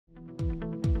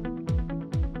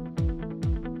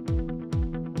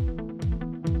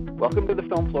Welcome to the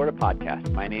Film Florida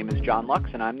podcast. My name is John Lux,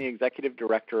 and I'm the Executive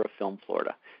Director of Film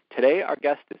Florida. Today, our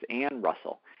guest is Ann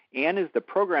Russell. Ann is the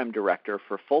Program Director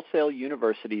for Full Sail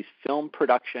University's Film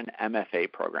Production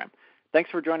MFA program. Thanks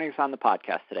for joining us on the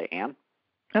podcast today, Ann.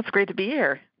 That's great to be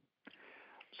here.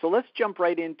 So let's jump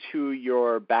right into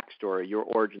your backstory, your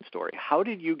origin story. How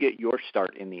did you get your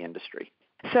start in the industry?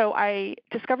 So I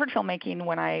discovered filmmaking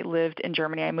when I lived in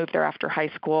Germany. I moved there after high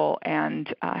school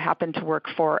and happened to work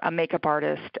for a makeup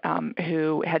artist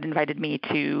who had invited me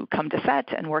to come to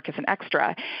set and work as an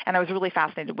extra. And I was really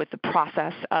fascinated with the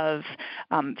process of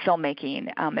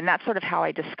filmmaking. And that's sort of how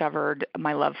I discovered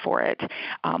my love for it.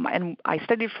 And I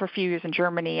studied for a few years in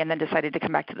Germany and then decided to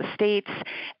come back to the States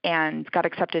and got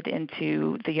accepted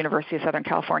into the University of Southern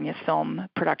California's Film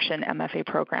Production MFA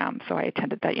program. So I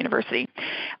attended that university.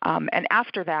 And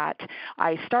after that,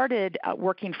 I started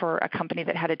working for a company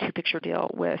that had a two-picture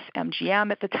deal with MGM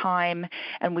at the time,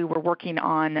 and we were working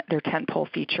on their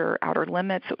tentpole feature, Outer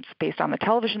Limits. It was based on the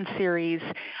television series,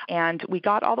 and we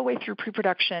got all the way through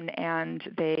pre-production, and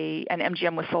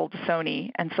MGM was sold to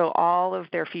Sony, and so all of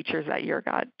their features that year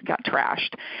got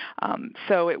trashed.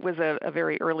 So it was a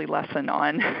very early lesson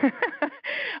on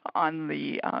on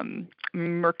the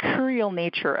mercurial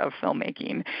nature of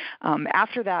filmmaking.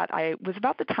 After that, I was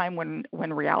about the time when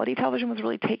reality television was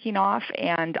really taking off,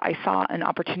 and I saw an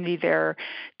opportunity there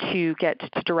to get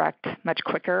to direct much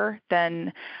quicker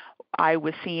than I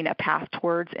was seeing a path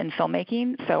towards in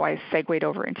filmmaking. So I segued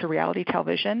over into reality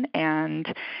television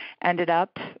and ended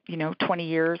up, 20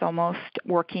 years almost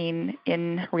working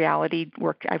in reality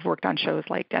work. I've worked on shows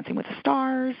like Dancing with the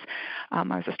Stars. I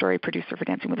was a story producer for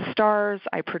Dancing with the Stars.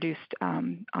 I produced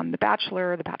on The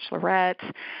Bachelor, The Bachelorette.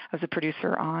 I was a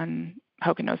producer on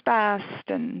Hogan Knows Best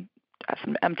and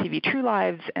some MTV True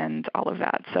Lives and all of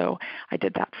that. So I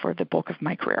did that for the bulk of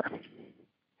my career.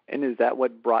 And is that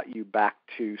what brought you back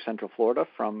to Central Florida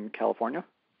from California?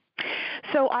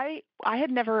 So I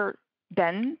had never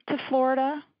been to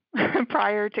Florida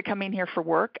prior to coming here for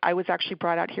work. I was actually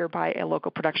brought out here by a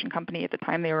local production company at the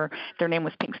time. Their name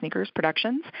was Pink Sneakers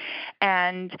Productions.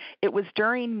 And it was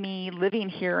during me living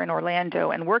here in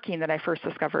Orlando and working that I first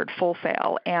discovered Full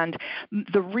Sail. And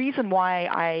the reason why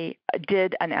I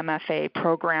did an MFA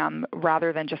program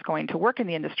rather than just going to work in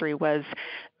the industry was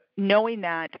knowing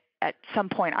that at some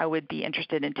point I would be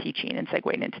interested in teaching and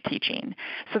segueing into teaching.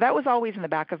 So that was always in the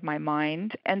back of my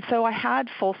mind. And so I had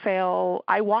Full Sail.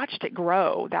 I watched it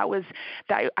grow.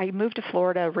 I moved to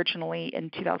Florida originally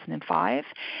in 2005,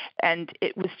 and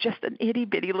it was just an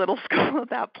itty-bitty little school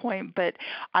at that point, but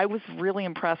I was really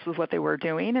impressed with what they were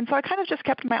doing. And so I kind of just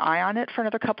kept my eye on it for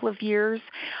another couple of years.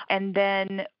 And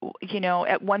then,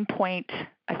 at one point,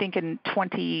 I think in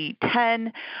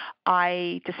 2010,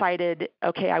 I decided,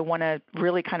 okay, I want to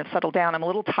really kind of settle down. I'm a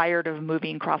little tired of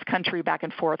moving cross country back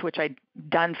and forth, which I'd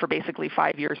done for basically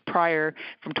 5 years prior,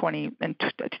 from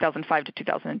 2005 to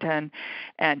 2010,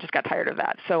 and just got tired of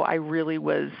that. So I really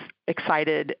was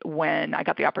excited when I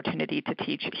got the opportunity to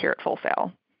teach here at Full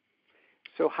Sail.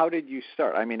 So how did you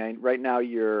start? I mean, right now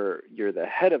you're the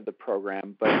head of the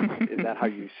program, but is that how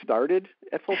you started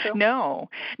at Full Sail? No.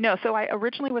 So I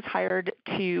originally was hired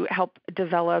to help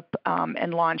develop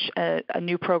and launch a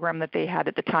new program that they had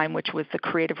at the time, which was the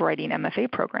Creative Writing MFA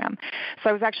program. So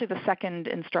I was actually the second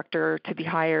instructor to be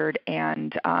hired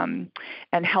and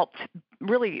helped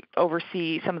really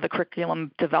oversee some of the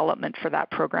curriculum development for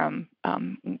that program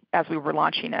as we were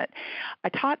launching it. I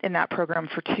taught in that program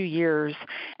for 2 years,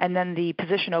 and then the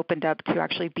position opened up to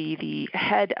actually be the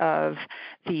head of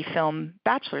the Film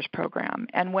Bachelor's program.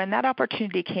 And when that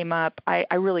opportunity came up, I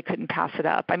really couldn't pass it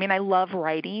up. I mean, I love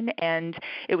writing, and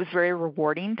it was very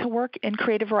rewarding to work in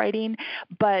creative writing,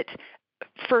 but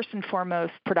first and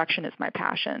foremost, production is my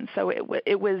passion. So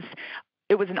it was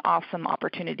an awesome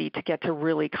opportunity to get to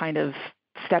really kind of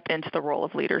step into the role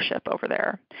of leadership over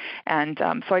there. And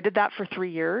so I did that for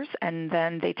 3 years, and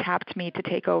then they tapped me to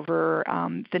take over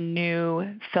the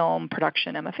new film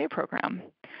production MFA program,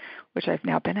 which I've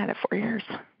now been at it 4 years.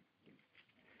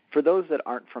 For those that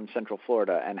aren't from Central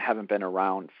Florida and haven't been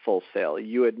around Full Sail,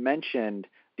 you had mentioned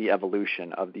the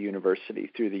evolution of the university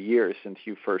through the years since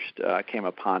you first came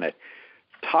upon it.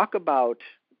 Talk about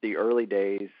the early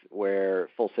days where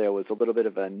Full Sail was a little bit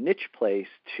of a niche place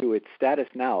to its status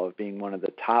now of being one of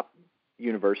the top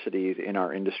universities in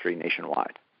our industry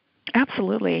nationwide.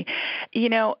 Absolutely.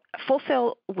 Full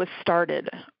Sail was started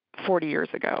 40 years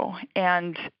ago,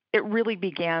 and it really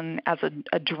began as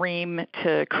a dream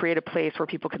to create a place where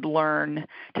people could learn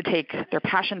to take their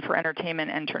passion for entertainment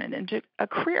and turn it into a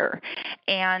career.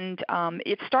 And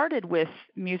it started with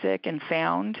music and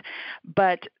sound,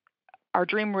 but our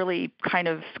dream really kind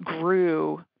of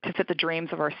grew to fit the dreams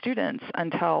of our students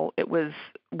until it was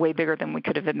way bigger than we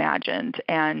could have imagined.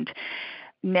 And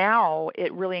now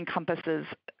it really encompasses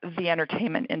the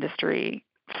entertainment industry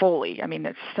fully. I mean,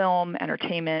 it's film,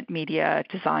 entertainment, media,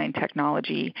 design,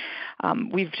 technology.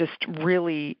 We've just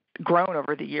really grown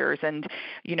over the years. And,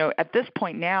 at this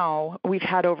point now, we've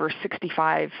had over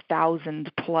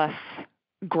 65,000 plus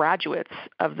graduates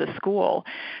of the school.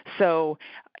 So,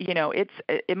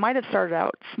 it might have started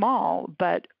out small,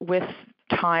 but with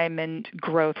time and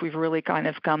growth, we've really kind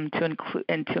of come to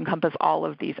to encompass all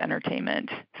of these entertainment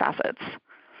facets.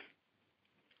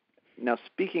 Now,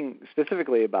 speaking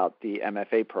specifically about the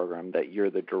MFA program that you're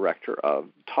the director of,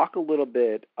 talk a little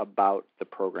bit about the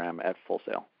program at Full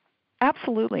Sail.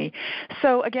 Absolutely.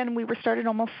 So again, we were started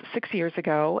almost 6 years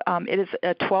ago. It is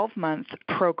a 12-month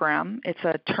program. It's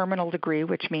a terminal degree,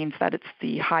 which means that it's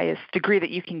the highest degree that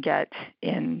you can get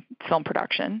in film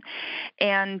production.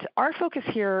 And our focus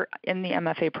here in the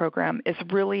MFA program is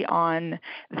really on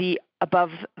the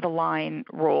above-the-line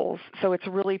roles. So it's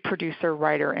really producer,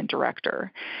 writer, and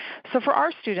director. So for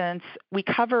our students, we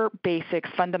cover basic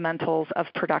fundamentals of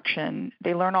production.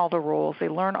 They learn all the roles. They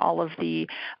learn all of the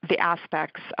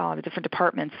aspects, the different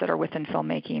departments that are within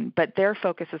filmmaking. But their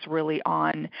focus is really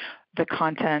on the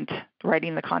content,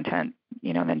 writing the content,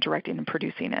 then directing and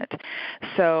producing it.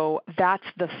 So that's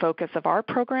the focus of our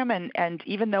program. And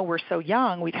even though we're so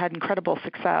young, we've had incredible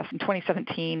success. In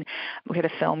 2017, we had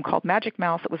a film called Magic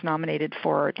Mouse that was nominated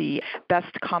for the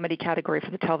Best Comedy category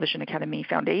for the Television Academy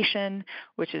Foundation,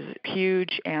 which is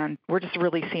huge. And we're just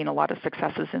really seeing a lot of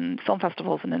successes in film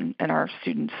festivals and in our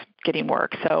students getting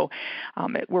work. So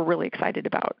we're really excited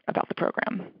about the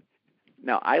program.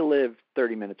 Now, I live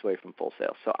 30 minutes away from Full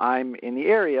Sail, so I'm in the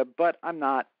area, but I'm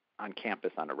not on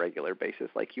campus on a regular basis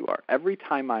like you are. Every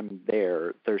time I'm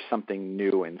there, there's something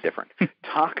new and different.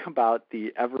 Talk about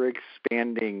the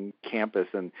ever-expanding campus,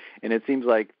 and it seems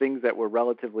like things that were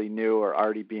relatively new are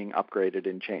already being upgraded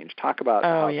and changed. Talk about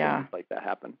how things like that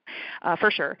happen. For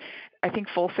sure. I think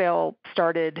Full Sail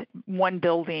started one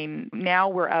building. Now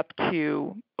we're up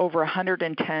to over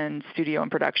 110 studio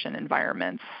and production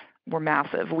environments. We're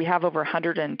massive. We have over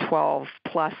 112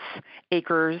 plus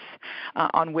acres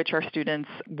on which our students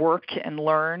work and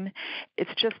learn.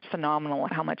 It's just phenomenal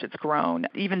how much it's grown.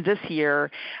 Even this year,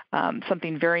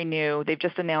 something very new, they've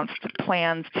just announced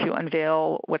plans to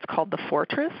unveil what's called the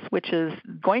Fortress, which is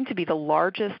going to be the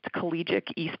largest collegiate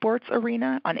esports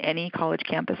arena on any college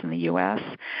campus in the U.S.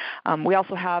 We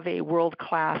also have a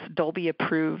world-class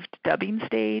Dolby-approved dubbing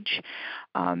stage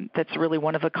that's really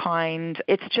one of a kind.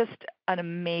 It's just an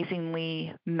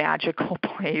amazingly magical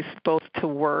place both to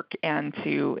work and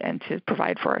to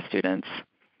provide for our students.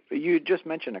 You just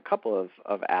mentioned a couple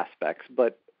of aspects,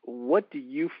 but what do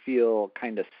you feel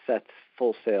kind of sets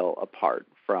Full Sail apart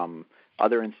from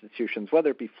other institutions, whether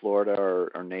it be Florida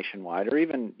or nationwide or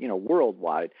even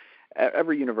worldwide?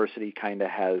 Every university kind of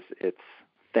has its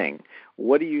thing.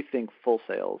 What do you think Full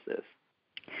Sail's is?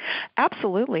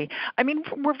 Absolutely. I mean,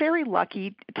 we're very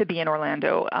lucky to be in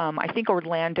Orlando. I think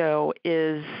Orlando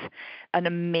is an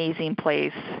amazing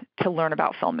place to learn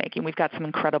about filmmaking. We've got some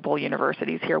incredible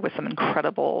universities here with some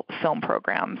incredible film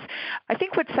programs. I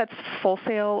think what sets Full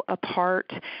Sail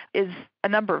apart is a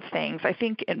number of things. I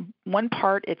think in one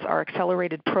part, it's our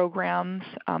accelerated programs.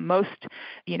 Most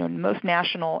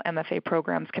national MFA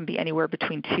programs can be anywhere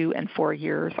between 2 and 4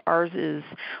 years. Ours is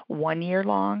 1 year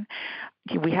long.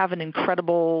 We have an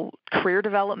incredible career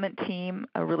development team,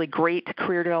 a really great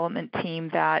career development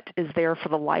team that is there for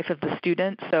the life of the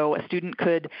student. So a student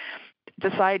could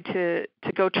decide to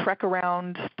go trek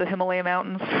around the Himalaya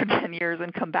Mountains for 10 years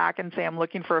and come back and say, I'm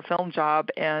looking for a film job,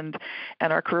 and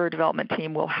our career development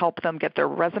team will help them get their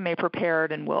resume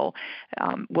prepared and will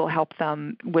help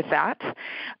them with that.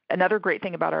 Another great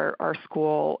thing about our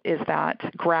school is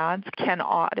that grads can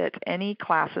audit any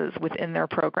classes within their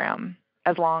program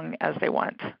as long as they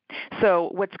want. So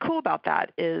what's cool about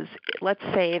that is, let's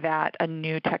say that a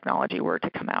new technology were to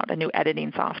come out, a new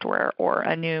editing software or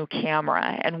a new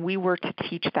camera, and we were to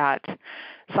teach that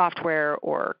software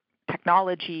or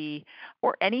technology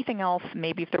or anything else,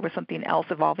 maybe if there was something else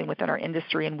evolving within our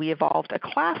industry and we evolved a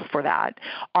class for that,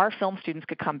 our film students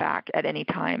could come back at any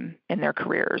time in their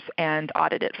careers and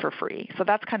audit it for free. So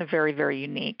that's kind of very, very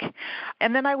unique.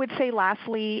 And then I would say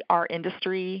lastly, our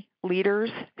industry leaders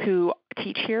who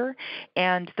teach here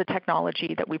and the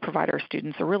technology that we provide our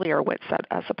students are what set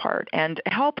us apart and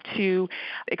help to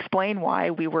explain why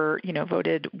we were,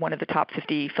 voted one of the top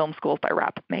 50 film schools by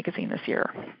Wrap magazine this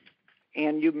year.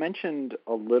 And you mentioned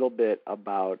a little bit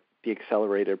about the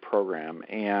accelerated program,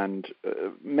 and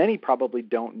many probably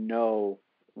don't know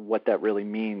what that really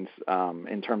means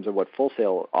in terms of what Full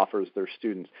Sail offers their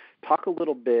students. Talk a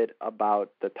little bit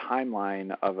about the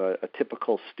timeline of a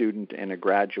typical student and a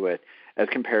graduate as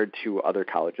compared to other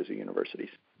colleges or universities.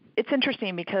 It's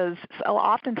interesting because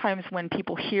oftentimes when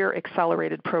people hear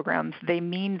accelerated programs, they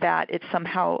mean that it's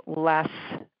somehow less,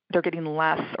 they're getting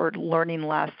less or learning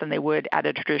less than they would at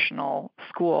a traditional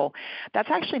school.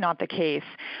 That's actually not the case.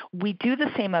 We do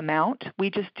the same amount, we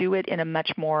just do it in a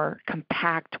much more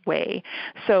compact way.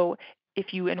 So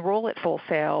if you enroll at Full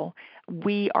Sail,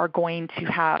 we are going to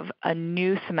have a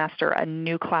new semester, a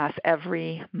new class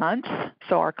every month.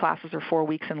 So our classes are 4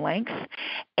 weeks in length,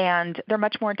 and they're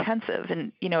much more intensive.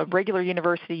 And, regular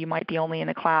university, you might be only in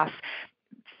a class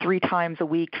 3 times a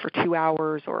week for 2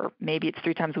 hours, or maybe it's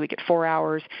 3 times a week at 4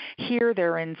 hours. Here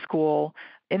they're in school,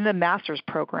 in the master's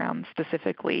program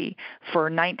specifically, for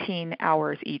 19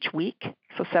 hours each week,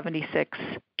 so 76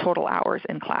 total hours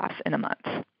in class in a month.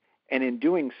 And in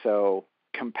doing so,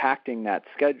 compacting that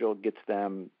schedule gets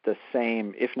them the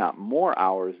same, if not more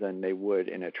hours than they would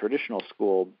in a traditional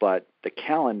school, but the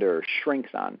calendar shrinks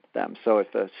on them. So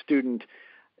if a student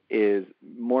is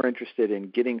more interested in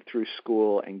getting through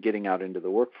school and getting out into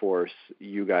the workforce,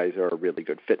 you guys are a really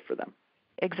good fit for them.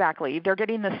 Exactly. They're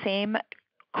getting the same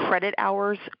credit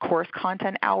hours, course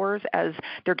content hours as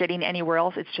they're getting anywhere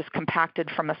else. It's just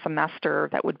compacted from a semester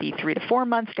that would be 3 to 4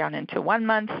 months down into 1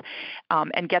 month,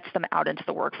 and gets them out into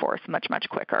the workforce much, much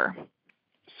quicker.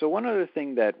 So one other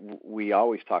thing that we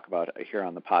always talk about here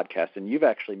on the podcast, and you've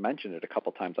actually mentioned it a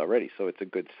couple times already, so it's a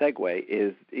good segue,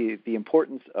 is the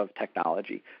importance of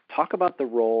technology. Talk about the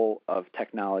role of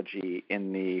technology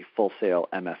in the Full Sail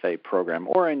MFA program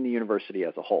or in the university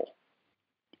as a whole.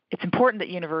 It's important that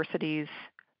universities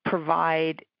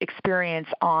provide experience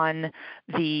on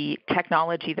the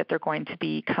technology that they're going to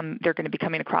be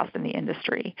coming across in the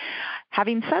industry.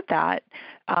 Having said that,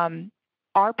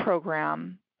 our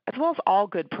program, as well as all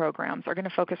good programs, are going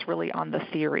to focus really on the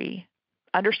theory,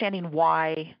 understanding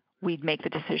why we make the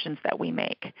decisions that we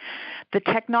make. The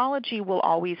technology will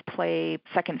always play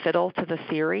second fiddle to the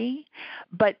theory,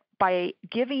 but by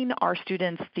giving our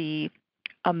students the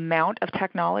amount of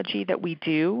technology that we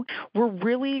do, we're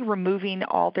really removing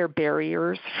all their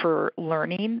barriers for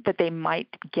learning that they might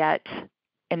get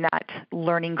in that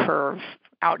learning curve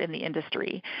out in the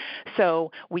industry.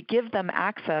 So we give them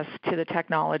access to the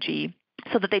technology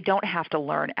so that they don't have to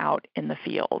learn out in the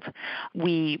field.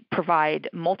 We provide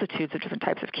multitudes of different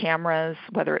types of cameras,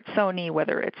 whether it's Sony,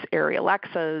 whether it's Arri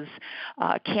Alexas,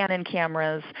 Canon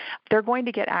cameras. They're going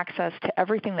to get access to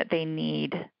everything that they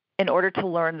need in order to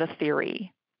learn the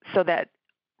theory, so that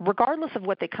regardless of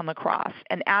what they come across,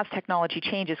 and as technology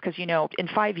changes, because, in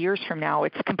 5 years from now,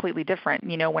 it's completely different.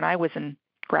 When I was in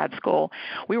grad school,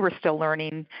 we were still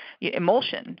learning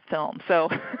emulsion film. So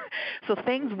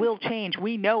things will change.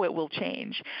 We know it will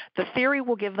change. The theory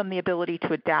will give them the ability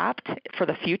to adapt for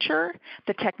the future.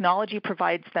 The technology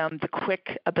provides them the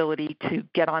quick ability to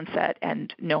get on set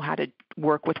and know how to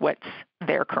work with what's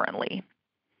there currently.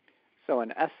 So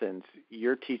in essence,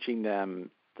 you're teaching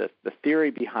them the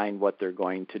theory behind what they're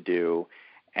going to do,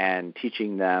 and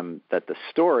teaching them that the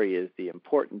story is the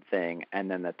important thing,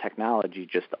 and then the technology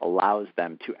just allows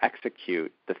them to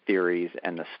execute the theories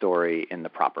and the story in the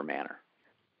proper manner.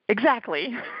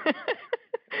 Exactly.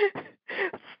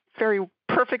 Very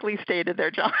perfectly stated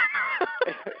there, John.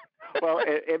 Well,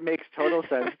 it makes total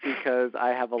sense because I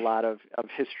have a lot of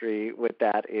history with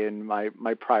that in my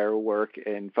prior work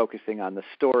in focusing on the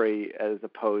story as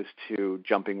opposed to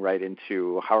jumping right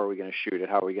into how are we going to shoot it,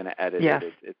 how are we going to edit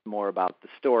it. It's more about the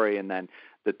story, and then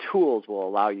the tools will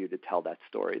allow you to tell that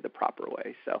story the proper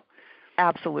way. So.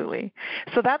 Absolutely.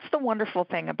 So that's the wonderful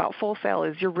thing about Full Sail,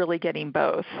 is you're really getting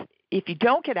both. If you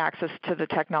don't get access to the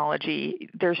technology,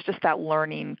 there's just that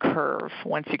learning curve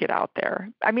once you get out there.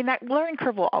 I mean, that learning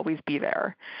curve will always be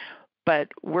there, but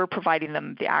we're providing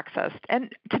them the access.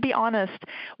 And to be honest,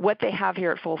 what they have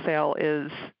here at Full Sail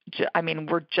is,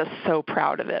 we're just so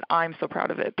proud of it. I'm so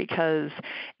proud of it, because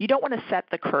you don't want to set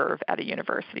the curve at a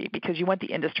university, because you want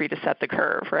the industry to set the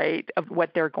curve, right, of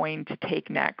what they're going to take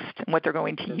next and what they're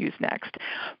going to use next.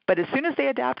 But as soon as they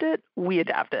adapt it, we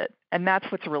adapt it. And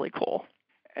that's what's really cool.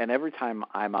 And every time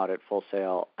I'm out at Full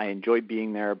Sail, I enjoy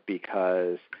being there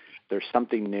because there's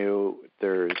something new.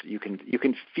 You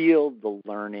can feel the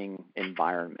learning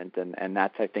environment, and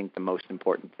that's, I think, the most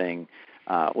important thing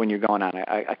when you're going on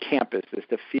a campus, is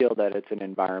to feel that it's an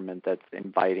environment that's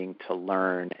inviting to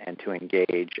learn and to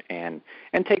engage and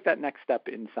take that next step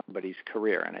in somebody's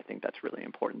career. And I think that's really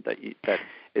important. That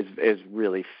is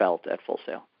really felt at Full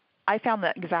Sail. I found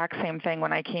the exact same thing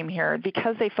when I came here.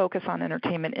 Because they focus on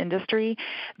entertainment industry,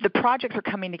 the projects are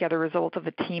coming together as a result of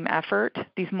a team effort,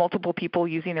 these multiple people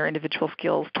using their individual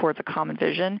skills towards a common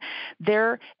vision.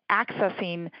 They're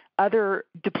accessing other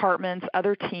departments,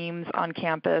 other teams on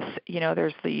campus.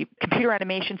 There's the computer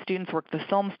animation students work with the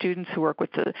film students who work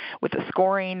with the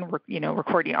scoring,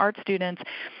 recording art students.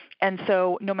 And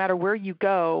so no matter where you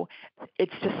go,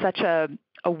 it's just such a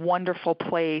wonderful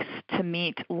place to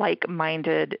meet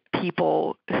like-minded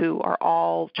people who are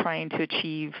all trying to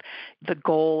achieve the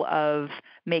goal of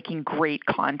making great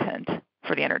content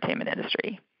for the entertainment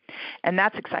industry. And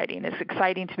that's exciting. It's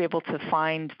exciting to be able to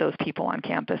find those people on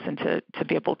campus and to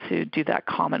be able to do that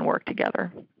common work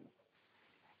together.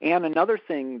 And another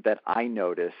thing that I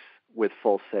notice with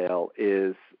Full Sail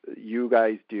is you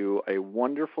guys do a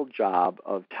wonderful job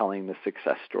of telling the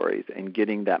success stories and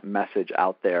getting that message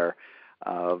out there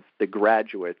of the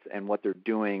graduates and what they're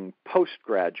doing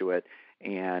postgraduate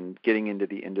and getting into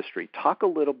the industry. Talk a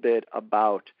little bit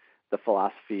about the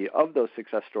philosophy of those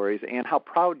success stories and how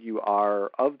proud you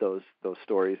are of those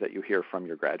stories that you hear from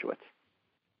your graduates.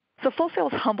 So Full Sail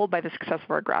is humbled by the success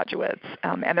of our graduates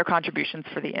and their contributions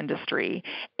for the industry.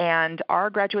 And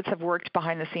our graduates have worked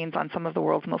behind the scenes on some of the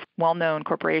world's most well-known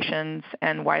corporations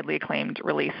and widely acclaimed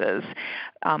releases.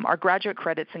 Our graduate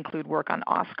credits include work on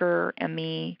Oscar,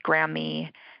 Emmy,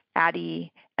 Grammy,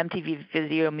 Addy, MTV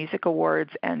Video Music Awards,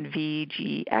 and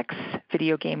VGX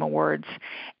Video Game Awards,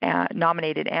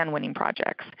 nominated and winning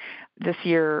projects. This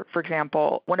year, for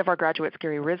example, one of our graduates,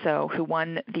 Gary Rizzo, who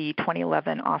won the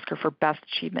 2011 Oscar for Best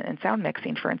Achievement in Sound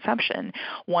Mixing for Inception,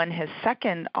 won his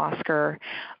second Oscar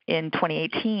in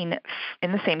 2018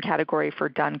 in the same category for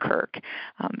Dunkirk.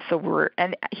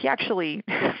 And he actually,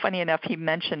 funny enough, he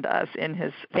mentioned us in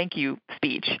his thank you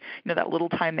speech, that little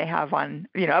time they have on,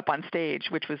 up on stage,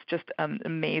 which was just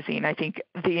amazing. I think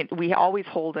we always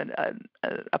hold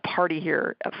a party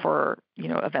here for,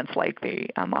 events like the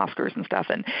Oscars and stuff.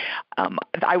 And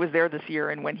I was there this year,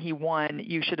 and when he won,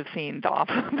 you should have seen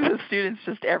the students,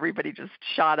 just everybody just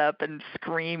shot up and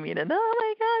screaming, and oh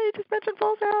my God, he just mentioned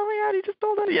Full Sail, oh my God, he just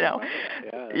told us,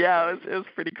 Yeah, it was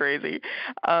pretty crazy.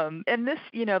 And this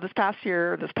past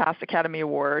Academy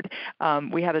Award,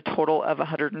 we had a total of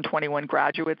 121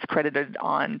 graduates credited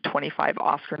on 25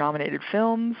 Oscar-nominated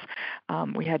films.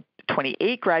 We had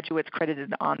 28 graduates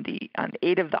credited on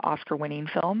 8 of the Oscar-winning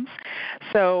films.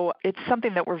 So it's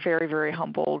something that we're very, very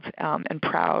humbled and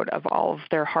proud of all of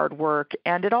their hard work.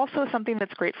 And it also is something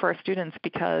that's great for our students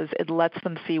because it lets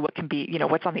them see what can be,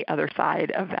 what's on the other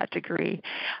side of that degree.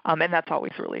 And that's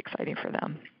always really exciting for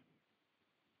them.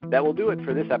 That will do it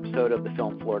for this episode of the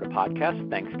Film Florida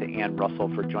podcast. Thanks to Ann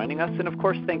Russell for joining us. And of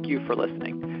course, thank you for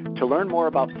listening. To learn more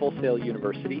about Full Sail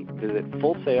University, visit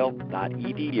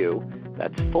fullsail.edu.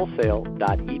 That's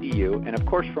fullsail.edu. And of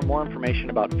course, for more information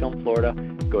about Film Florida,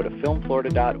 go to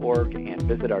filmflorida.org and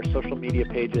visit our social media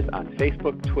pages on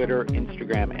Facebook, Twitter,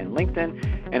 Instagram, and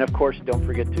LinkedIn. And of course, don't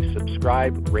forget to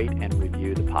subscribe, rate, and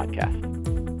review the podcast.